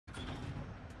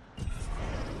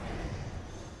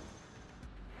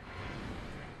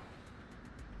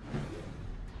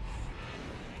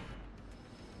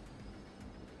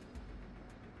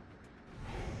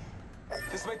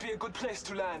This might be a good place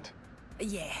to land.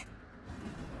 Yeah.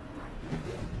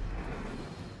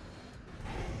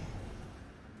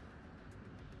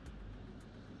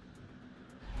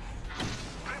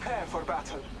 Prepare for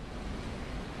battle.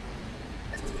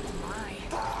 My.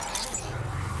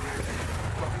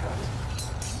 Copy that.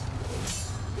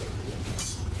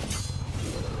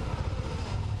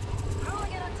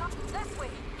 Rolling it on top. This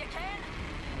way. You can.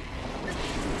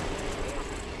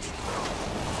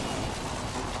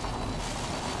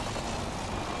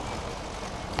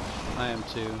 I am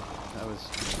too. That was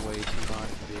way too hot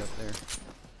to be up there.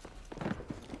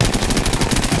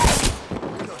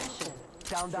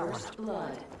 Down, down. First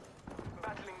blood.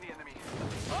 Battling the enemy.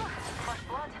 First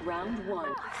blood. Round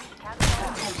one. Can't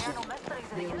solve the eternal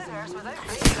mysteries of the universe without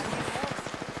breaking a few codes.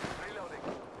 Reloading.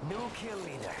 New kill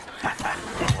leader. Style.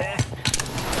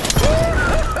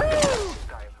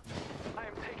 I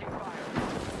am taking fire.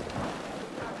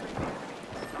 Battling the enemy.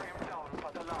 I am down,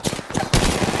 but alive.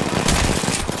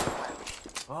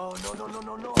 Oh, no, no, no,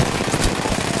 no, no.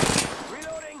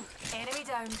 Reloading. Enemy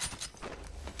down.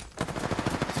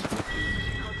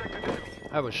 Contacted enemy.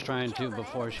 I was trying to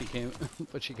before she came,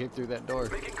 but she came through that door.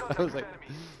 Making I contact was with like, enemy.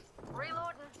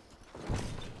 Reloading.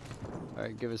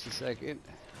 alright, give us a second.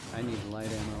 I need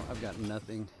light ammo. I've got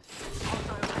nothing.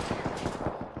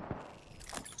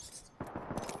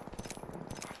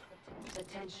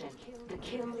 Attention. The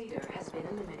kill leader has been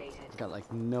eliminated. Got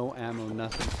like no ammo,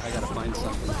 nothing. I gotta find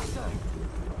something.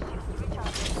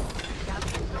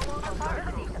 Champion's no longer part of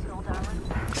the decent, darling.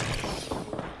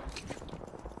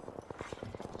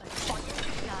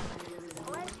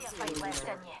 Plenty of fight left in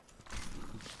you.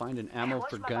 Finding ammo Watch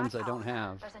for my guns back, I don't pal.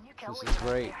 have. There's a new kill This leader is out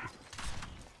great. there.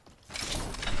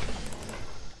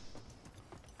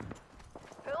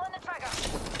 Pulling the trigger.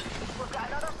 We've got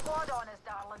another squad on us,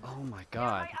 darling. Oh my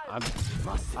god.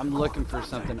 I'm looking for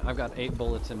something. I've got 8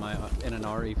 bullets in my in an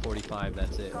RE45.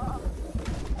 That's it.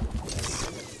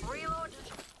 Reloading.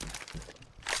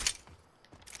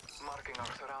 Marking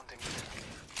our surroundings.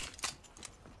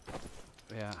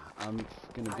 Yeah, I'm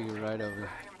gonna be right over.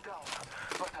 I am down,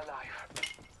 but alive.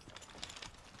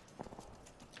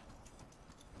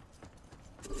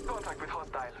 Contact with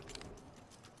hostile.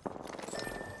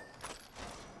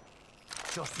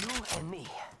 Just you and me.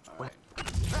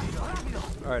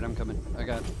 Alright, I'm coming. I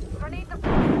got Grenade the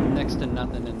next to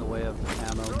nothing in the way of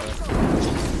ammo, but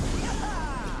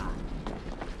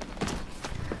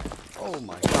oh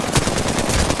my god.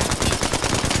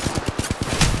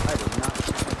 I did not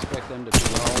expect them to be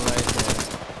all right there.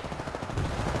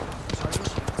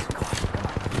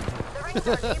 The rings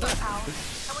are neighbour, pal.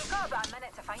 And we've got about a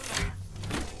minute to find them.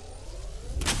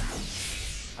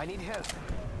 I need help.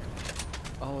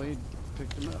 Oh, he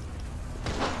picked him up.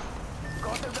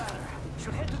 Got the banner.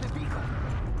 Should head to the beacon.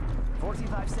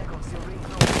 45 seconds till ring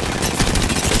close.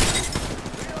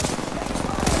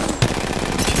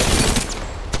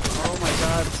 Oh my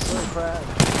god, it's so cracked.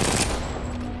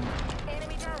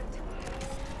 Enemy downed.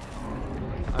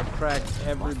 I've cracked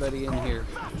everybody in here.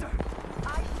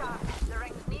 Eye sharp. The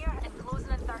ring's near and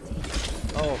closing in 30.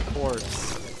 Oh, of course.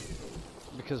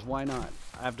 Because why not?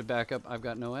 I have to back up. I've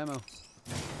got no ammo.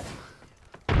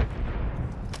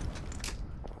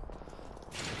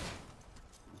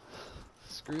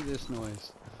 Screw this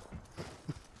noise.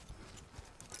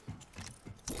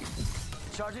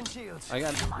 Charging shields. I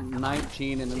got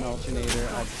 19 in an alternator.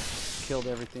 I've killed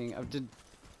everything.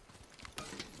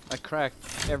 I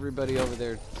cracked everybody over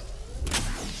there.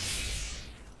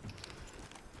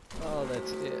 Oh,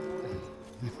 that's it.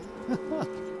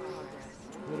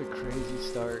 What a crazy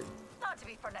start. Not to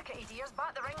be pernickety dears,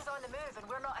 but the ring's on the move and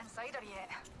we're not inside her yet.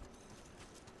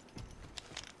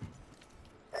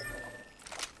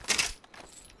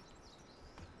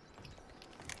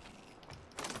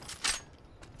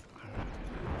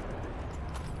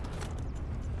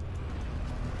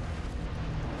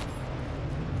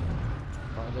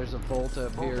 Oh, there's a bolt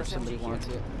up here if somebody wants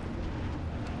it.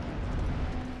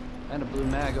 And a blue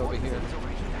mag over here. It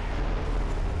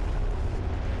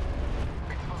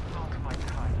was not my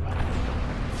time.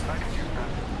 I can use that.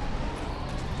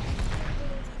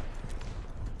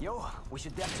 Yo, we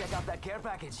should def check out that care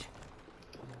package.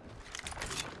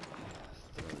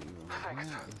 Thanks.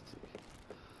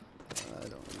 I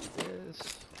don't need this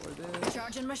or this.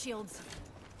 Charging my shields.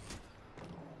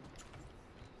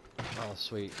 Oh,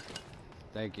 sweet.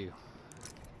 Thank you.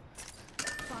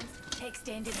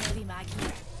 Extended heavy mag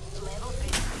here. Level 3.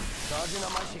 Charging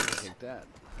on my shield. Take that.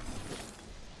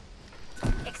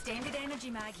 Extended energy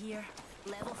mag here.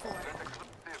 Level 4.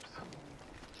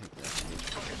 Take that.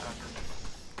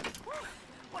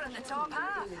 We're in the top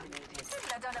half.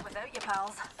 Couldn't have done it without you,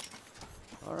 pals.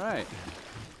 All right.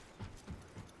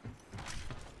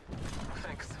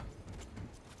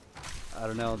 I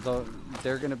don't know. Though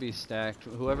they're gonna be stacked.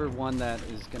 Whoever won that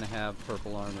is gonna have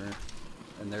purple armor,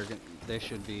 and they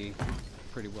should be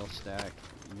pretty well stacked.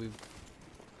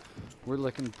 We're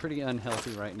looking pretty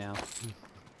unhealthy right now.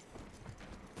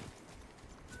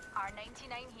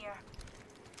 R99 here.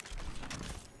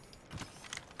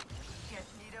 Just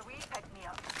need a wee pick me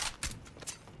up.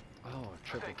 Oh, a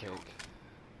triple cake.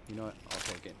 You know what? I'll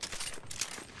take it.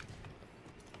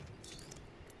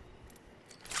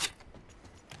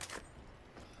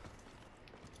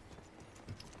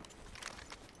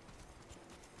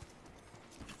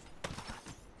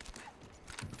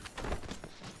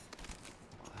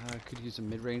 I could use a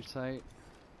mid-range sight.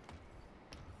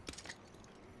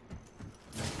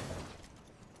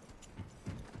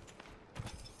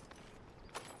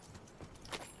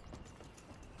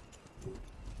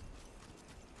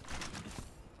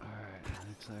 Alright,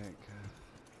 looks like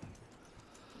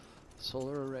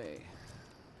solar array.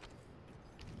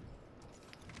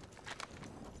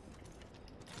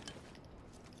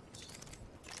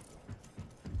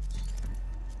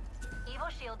 Evo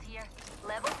shield here.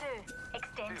 Level 2.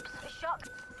 Extend. Shock.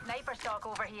 Sniper stock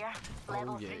over here.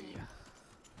 Level Oh yeah. 3.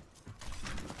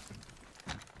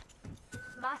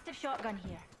 Massive shotgun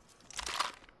here.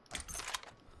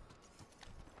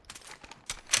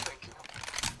 Thank you.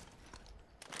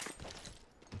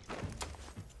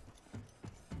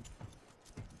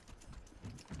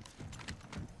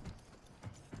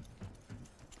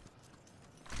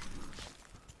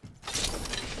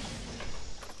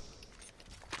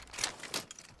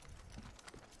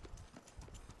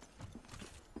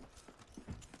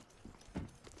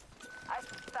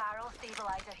 A barrel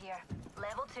stabilizer here.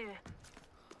 Level 2.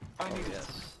 I need it.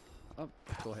 Yes. Oh,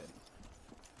 go ahead.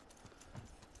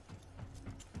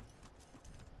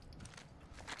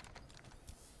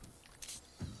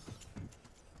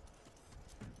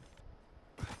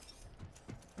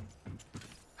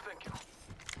 Thank you.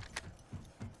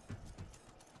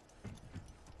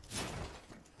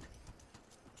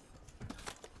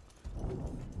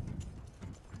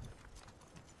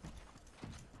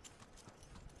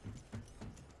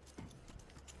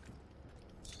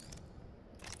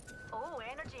 Oh,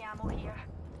 energy ammo here.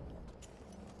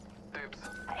 Dibs.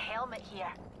 A helmet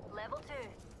here. Level 2.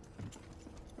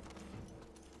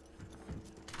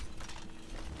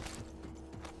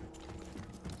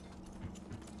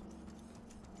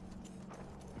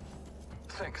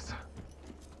 Thanks.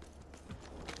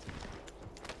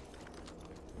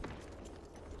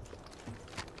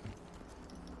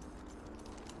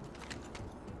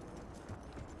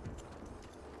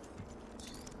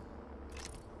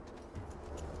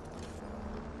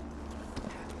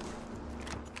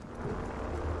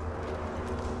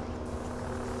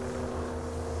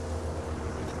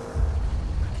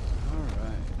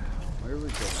 Alright. Where we go?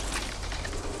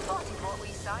 Spotted what we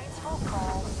science folk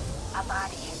call a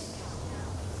baddie.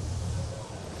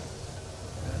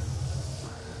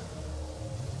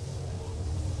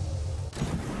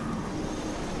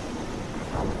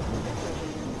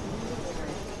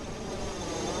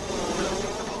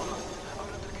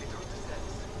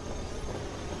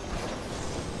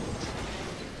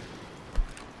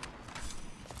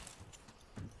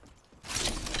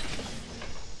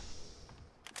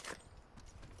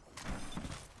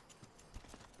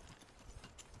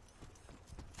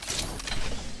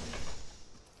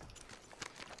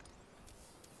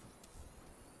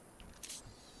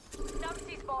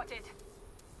 Numpty spotted.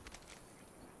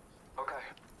 Okay.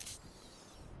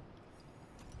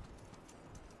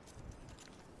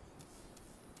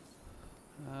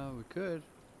 We could.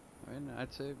 I mean,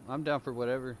 I'd say I'm down for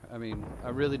whatever. I mean, I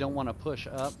really don't want to push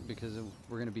up because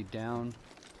we're gonna be down.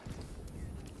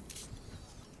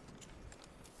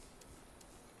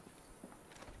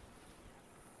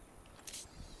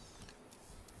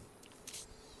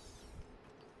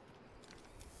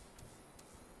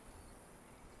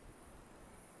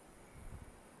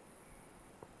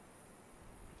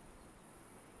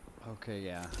 Okay,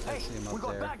 yeah, I Hey, see him we up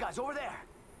got there. bad guys over there.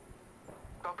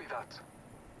 Copy that.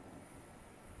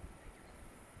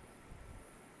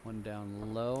 One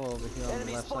down low over here on the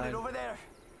Enemy left spotted side. over there.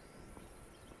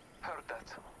 Heard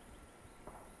that.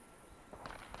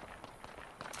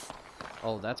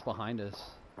 Oh, that's behind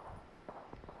us.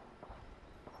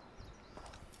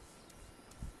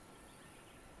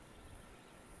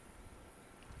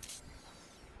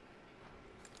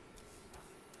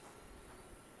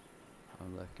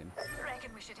 I'm looking.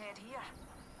 Reckon we should head here.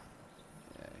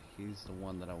 Yeah, he's the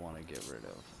one that I want to get rid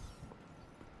of.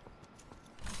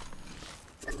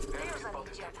 There's an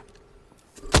Egypt.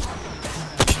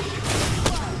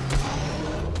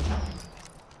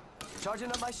 Charging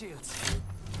up my shields.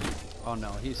 Oh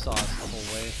no, he saw us the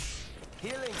whole way.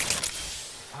 Healing.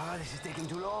 Ah, this is taking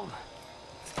too long.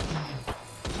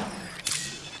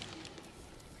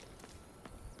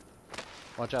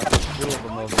 Watch out, there's two of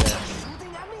them over there.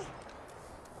 Shooting at me?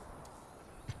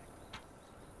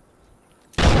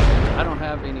 I don't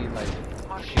have any, like,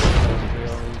 shield cells,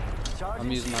 really.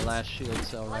 I'm using my last shield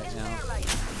cell right Look in now. there, right.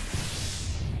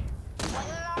 Look at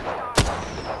that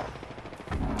star.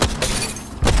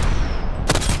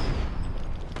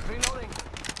 Reloading.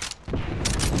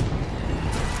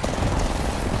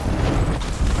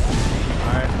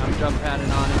 Alright, I'm jump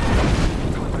padding on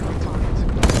it.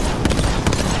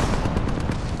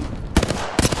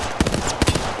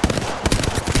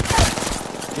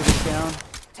 Get it down.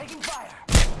 Taking fire.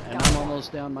 And I'm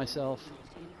almost down myself.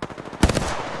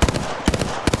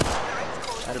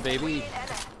 Had a baby. We ain't in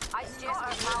it. I just got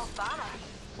our pal's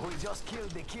banner. We just killed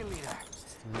the kill leader.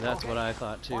 That's Okay. what I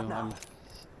thought too. What now? I'm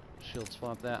shield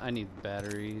swap that. I need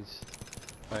batteries.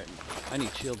 Alright, I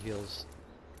need shield heals.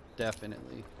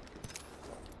 Definitely.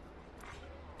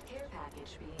 Care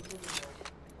package being delivered.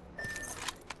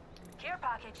 Care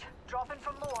package dropping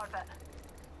from low orbit.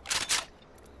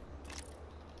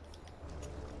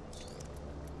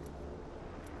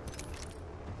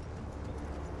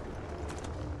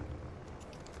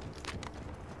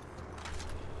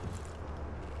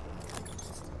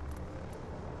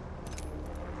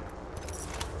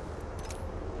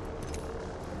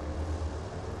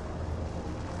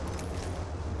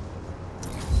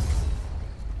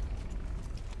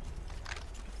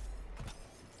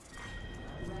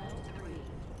 Round 3.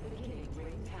 Beginning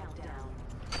ring countdown.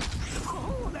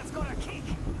 Oh, that's got a kick.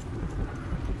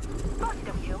 Fuck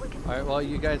them, you looking. Alright, well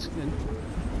you guys can.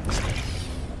 Attention.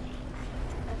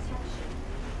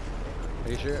 Are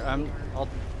you sure? I'll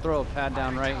throw a pad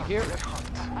down right here. Hit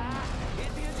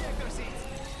the ejector seat.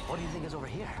 What do you think is over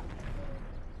here?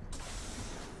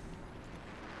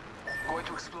 Going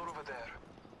to explore over there.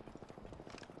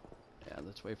 Yeah,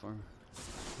 let's wait for him.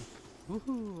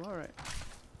 Woohoo, alright.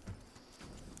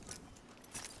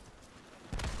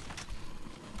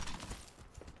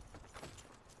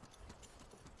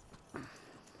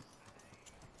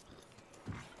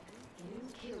 New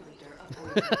kill leader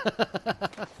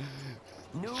uploaded.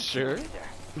 New Sure. kill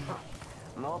leader.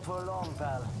 Not for long,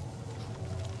 pal.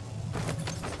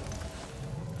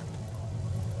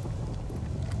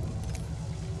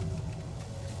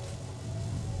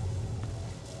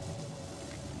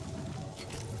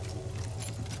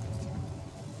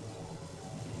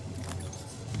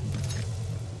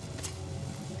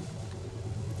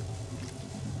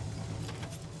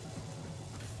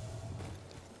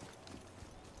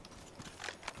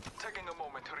 Taking a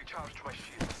moment to recharge my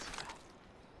shields.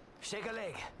 Shake a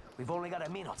leg. We've only got a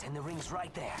minute and the ring's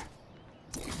right there.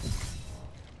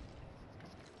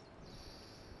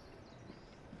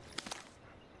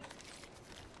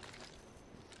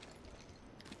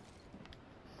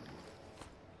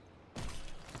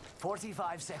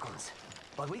 "45 seconds,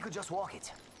 but we could just walk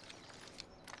it."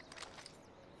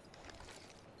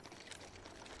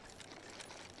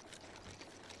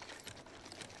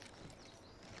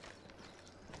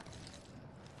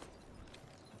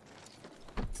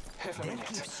 Half a Then minute.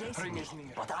 keeps chasing Ring me, is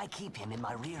near. but I keep him in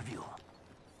my rear view.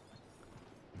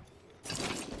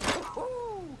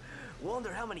 Ooh,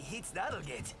 wonder how many hits that'll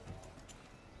get.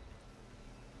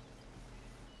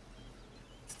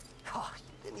 Oh, you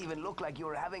didn't even look like you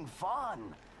were having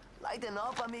fun. Lighten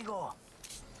up, amigo.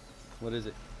 What is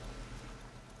it?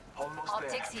 Almost there.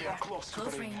 Optics We here. are close to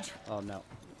Close the ring. range. Oh no.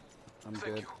 I'm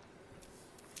Thank good. you.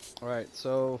 Alright,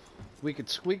 so we could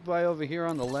squeak by over here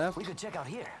on the left, We could check out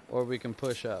here. or we can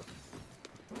push up.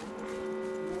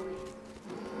 Warning.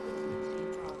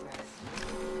 In progress.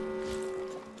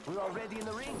 We're already in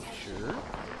the ring. Sure.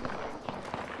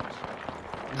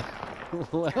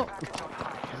 Well, Package on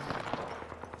high.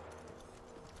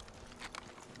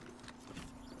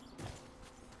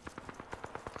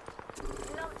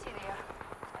 Numpty there.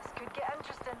 This could get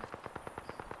interesting.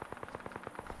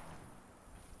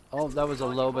 oh, that was a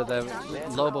Loba. That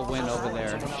Loba went over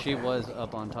there. She was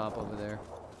up on top over there.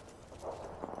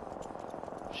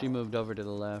 She moved over to the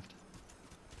left.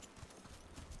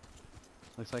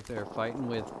 Looks like they're fighting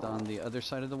with on the other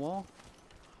side of the wall.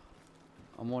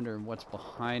 I'm wondering what's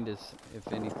behind us,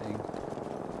 if anything.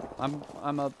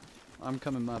 I'm up. I'm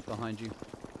coming up behind you.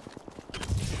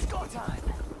 Go time.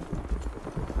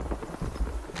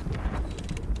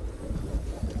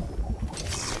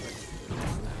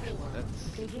 That's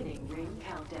Beginning ring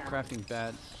countdown. crafting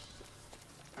bad.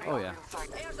 Oh yeah. Inside.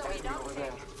 There's a wee Enemy over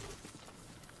there.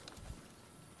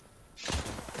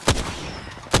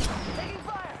 Taking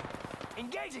fire.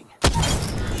 Engaging.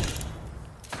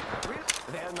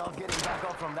 There's They're not getting back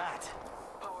up from that.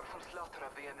 Powerful slaughter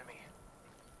of the enemy.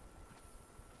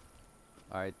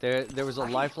 All right, there was a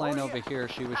lifeline over here.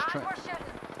 She was And we're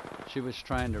shooting.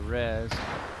 trying to res.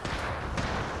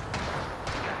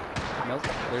 Nope,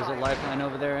 there's a lifeline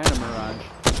over there and a mirage.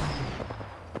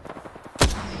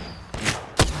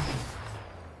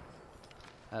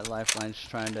 That lifeline's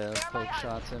trying to poke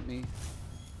shots at me.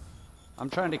 I'm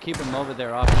trying to keep him over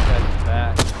there off you guys'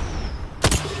 back.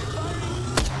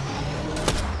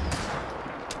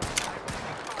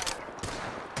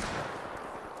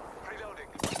 Reloading.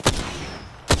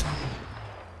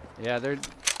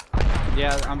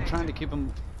 Yeah, I'm trying to keep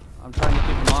him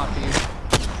off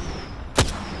you.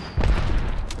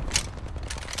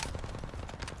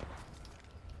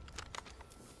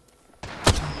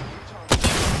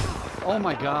 Oh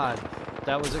my god.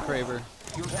 That was a Kraber.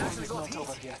 Your time is not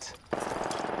over yet.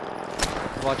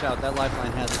 Watch out, that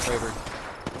lifeline has a Kraber.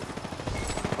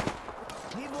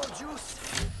 Need more juice?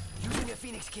 Using a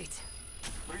Phoenix kit.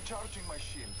 Recharging my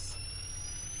shields.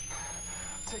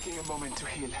 Taking a moment to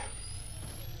heal.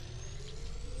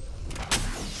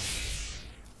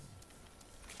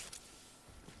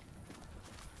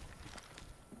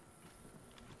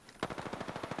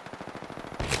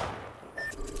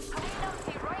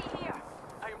 Right here.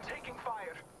 I am taking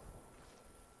fire.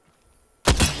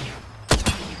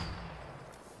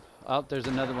 Oh, there's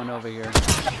another one over here.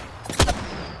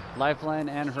 Lifeline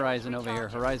and Horizon over here.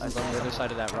 Horizon's on the other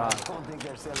side of that rock. I don't think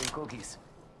they're selling cookies.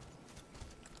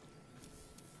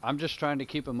 I'm just trying to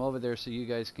keep them over there so you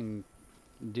guys can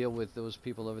deal with those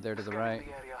people over there to the right.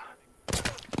 The area.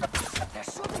 They're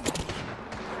shooting at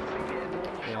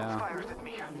me. Yeah. Fires at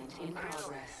me. Movement in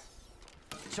progress.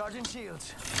 Charging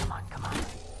shields. Come on, come on.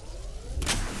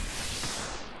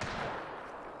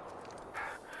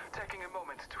 Taking a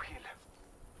moment to heal.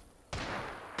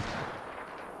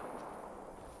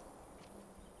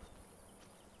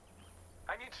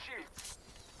 I need shields.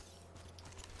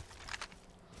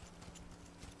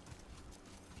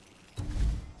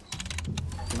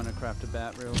 I'm gonna craft a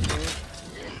bat real quick.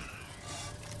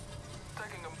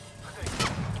 Taking a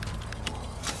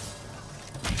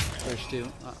There's two.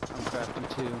 I'm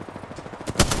crafting two.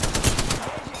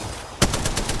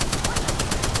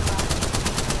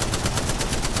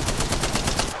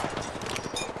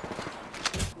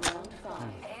 Round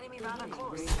 5. Enemy rather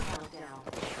close. Ring countdown.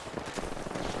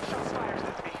 shots fired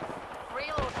at me.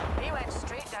 Reload. He went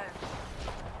straight down.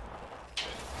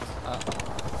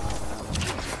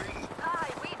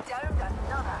 Aye, we downed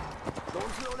another.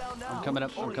 Don't slow down now. I'm coming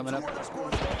up, I'm Only coming two up. other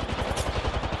squads left.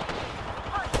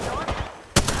 Hot dog.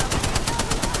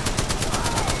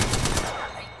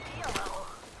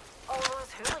 All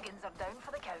those hooligans are down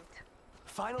for the count.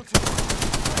 Final two.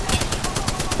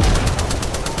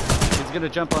 He's gonna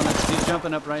jump on us. He's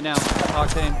jumping up right now.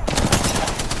 Octane.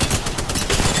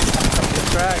 Good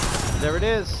track. There it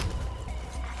is.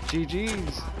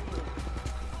 GG's.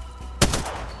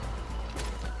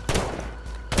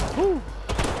 Woo.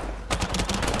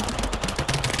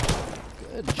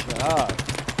 Good job.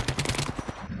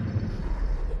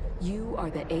 You are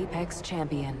the Apex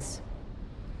champions.